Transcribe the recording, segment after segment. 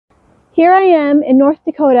Here I am in North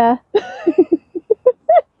Dakota, and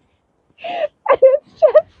it's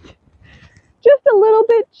just a little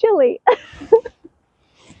bit chilly.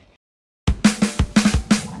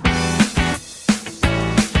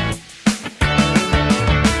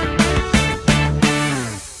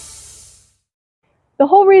 The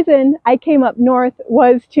whole reason I came up north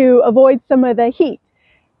was to avoid some of the heat,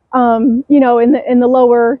 you know, in the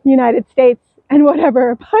lower United States and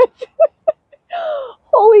whatever. But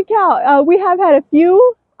holy cow, we have had a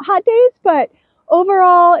few hot days, but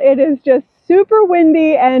overall it is just super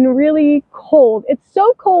windy and really cold. It's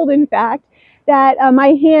so cold, in fact, that my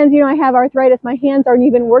hands, you know, I have arthritis. My hands aren't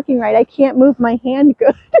even working right. I can't move my hand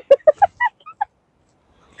good.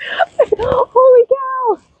 Holy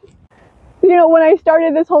cow. You know, when I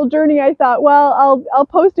started this whole journey, I thought, well, I'll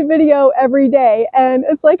post a video every day. And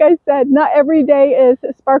it's like I said, not every day is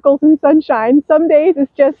sparkles and sunshine. Some days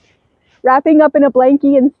it's just wrapping up in a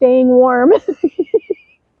blankie and staying warm.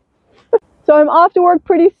 So I'm off to work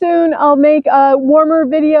pretty soon. I'll make warmer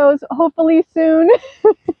videos hopefully soon.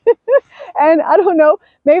 And I don't know,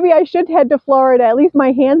 maybe I should head to Florida. At least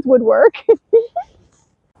my hands would work.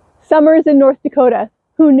 Summers in North Dakota.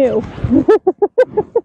 Who knew?